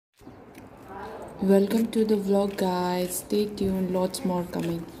Welcome to the vlog, guys. Stay tuned, lots more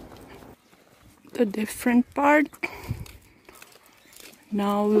coming. The different part.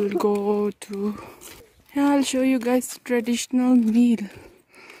 Now we'll go to, yeah, I'll show you guys traditional meal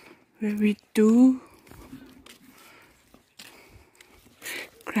where we do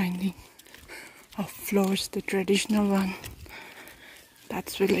grinding of flours, the traditional one. That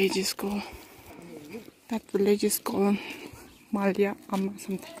village is called Malya Amma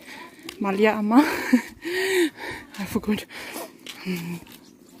something. Malya Amma. I forgot.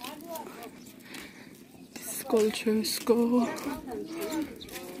 This culture is called.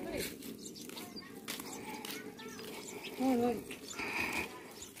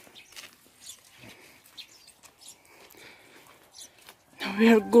 Now we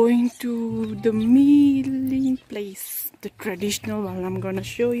are going to the mealing place, the traditional one. I'm gonna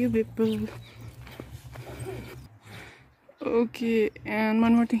show you people. Okay, and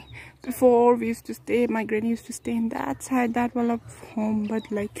one more thing. Before we used to stay, my granny used to stay in that side, that wall of home,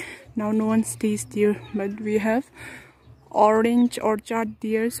 but like now no one stays there. But we have orange orchard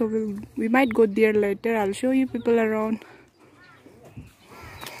there, so we might go there later. I'll show you people around.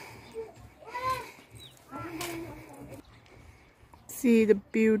 See the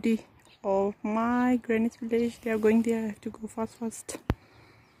beauty of my granny's village. They are going there. I have to go fast.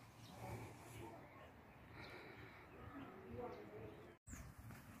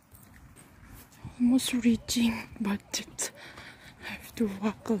 Almost reaching, but I have to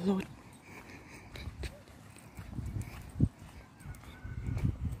walk a lot.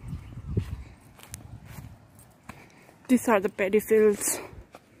 These are the paddy fields.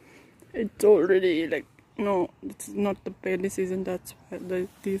 It's already like, no, it's not the paddy season, that's why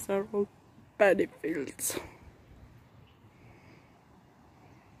these are all paddy fields.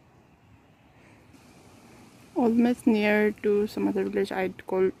 Almost near to some other village I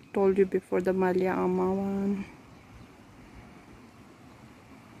told you before, the Malya Amma one.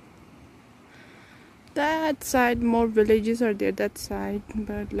 That side more villages are there, that side,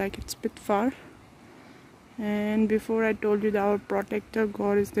 but like it's a bit far. And before I told you that our protector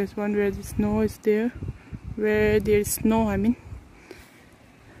god is this one where the snow is there, where there is snow, I mean.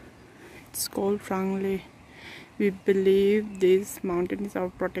 It's called Frangle. We believe this mountain is our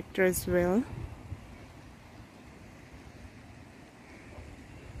protector as well.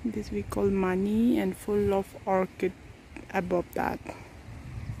 This we call money, and full of orchid above that.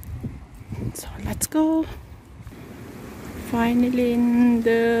 So let's go. Finally in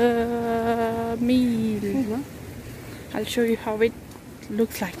the meal. I'll show you how it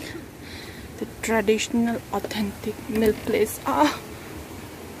looks like. The traditional authentic milk place.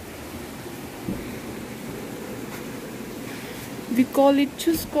 We call it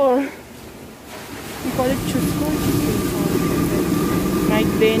chuskor. My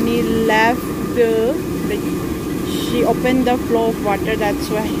granny left she opened the flow of water, that's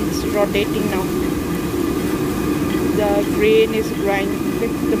why it's rotating now. The grain is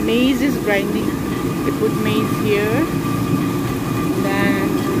grinding, the maize is grinding. They put maize here, then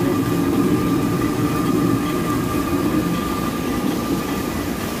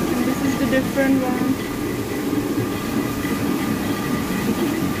and this is the different one.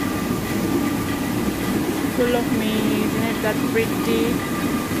 Full of maize, isn't it that pretty?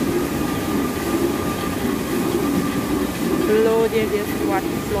 Below there, there's flow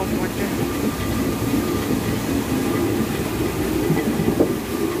of water.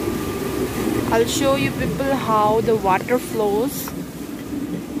 I'll show you people how the water flows.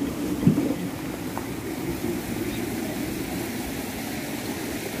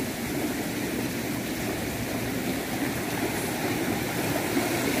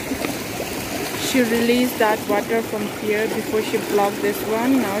 She released that water from here before she blocked this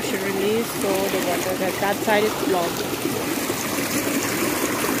one. Now she released, so the water that side is blocked.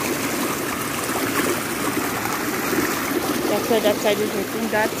 That's why that side is missing.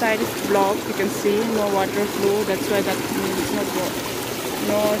 That side is blocked. You can see no water flow. That's why that means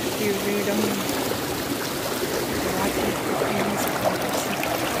not using the water.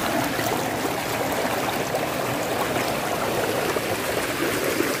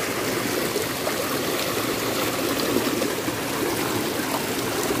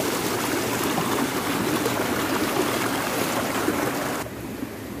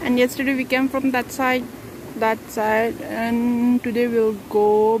 And yesterday we came from that side, and today we'll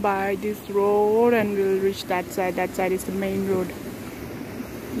go by this road and we'll reach that side. That side is the main road.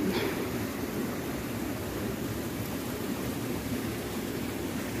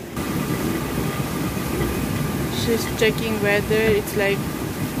 She's checking whether it's like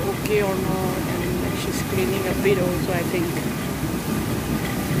okay or not, and she's cleaning a bit also, I think.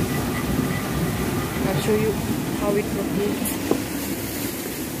 show you how it rotates.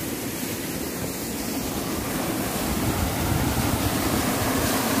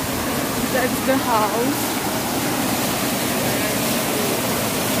 That's the house.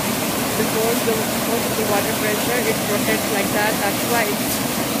 Because of the water pressure, it rotates like that. That's why it's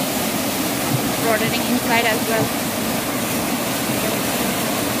rotating inside as well.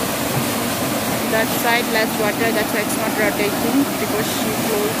 That side less water, that's why it's not rotating, because she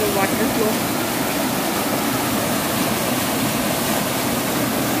closed the water flow.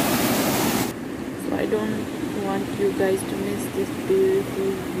 So I don't want you guys to miss this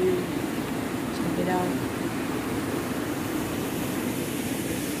beautiful view. Check it out.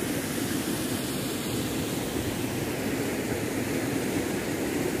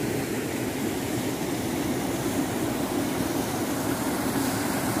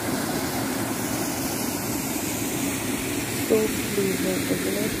 So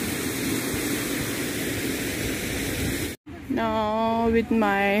pleasant. Now with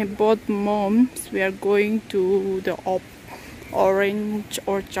my both moms, we are going to the orange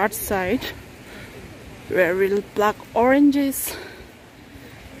orchard side where we'll pluck oranges.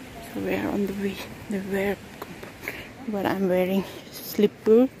 So we are on the way. They wear what I'm wearing,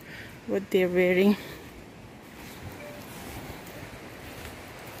 slipper, what they're wearing.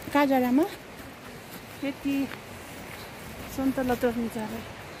 कहाँ जा रहा है माँ? खेती सुन्तला तोड्न जा रहा है.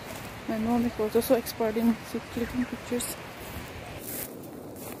 My mom is also so expert in clicking pictures.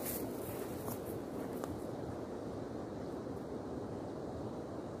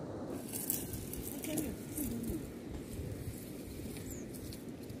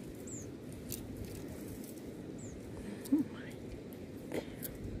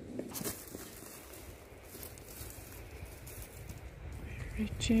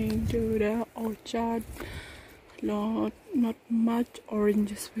 Reaching to the orchard. Not much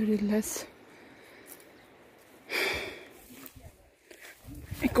oranges, very less.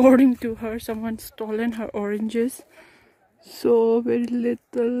 According to her, someone's stolen her oranges. So very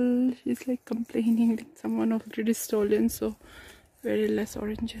little. She's like complaining like someone already stolen, so very less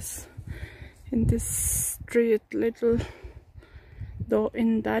oranges. In this tree, it's little. Though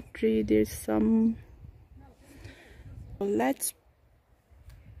in that tree there's some. Let's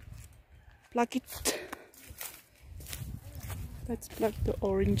pluck it. Let's pluck the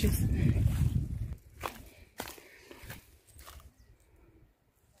oranges.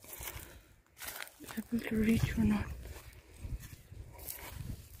 Able to reach or not?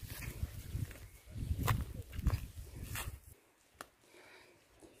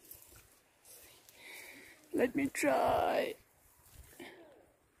 Let me try.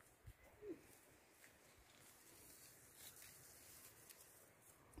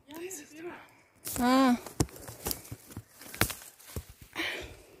 This is the one.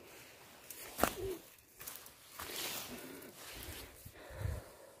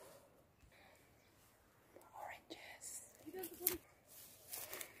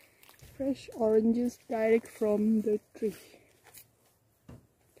 Fresh oranges direct from the tree.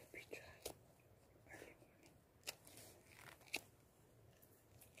 Let me try.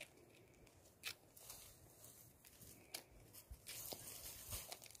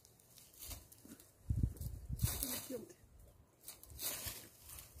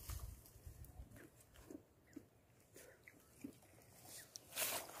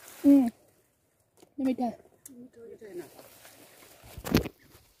 Let me try.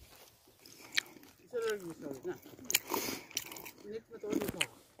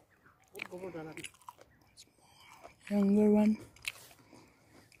 Younger one,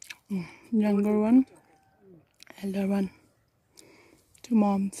 younger one, elder one. Two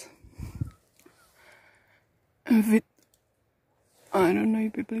moms. With I don't know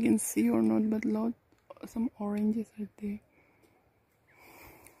if people can see or not, but some oranges are there.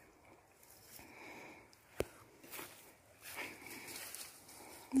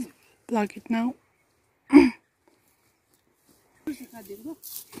 Plug it now.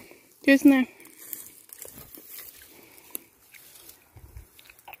 Just now.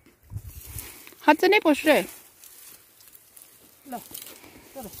 हाथ से नहीं पोछ रहे.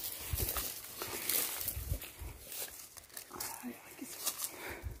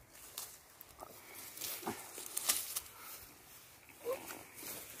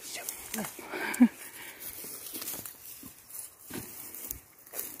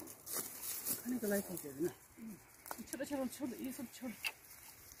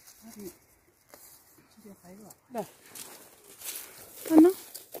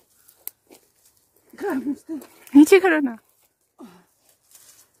 नीचे करो ना.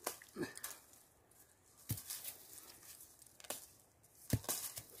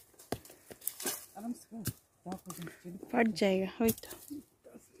 फट जाएगा वही तो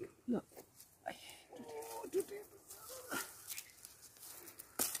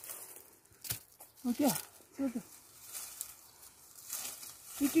क्या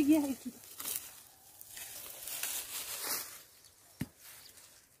गया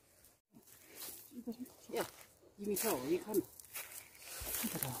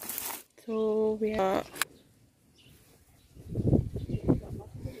so we are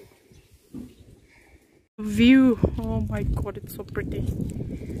view. Oh my god, it's so pretty.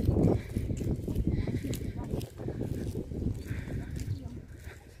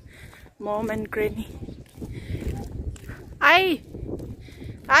 Mom and granny.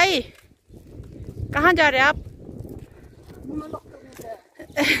 आई कहाँ जा रहे हैं आप?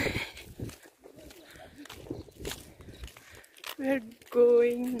 We're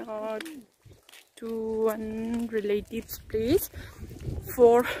going now to one relative's place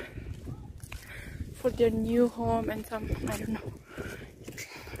for their new home and some, I don't know,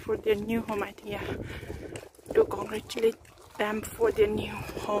 for their new home, I think, yeah, to congratulate them for their new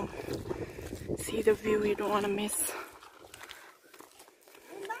home. See the view, you don't want to miss.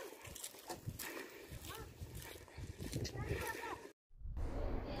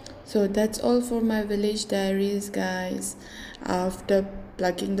 So that's all for my village diaries, guys. After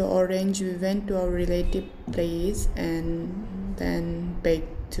plucking the orange, we went to our relative place and then back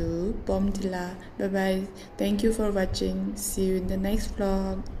to Pomtila. Bye bye. Thank you for watching. See you in the next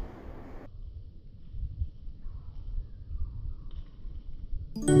vlog.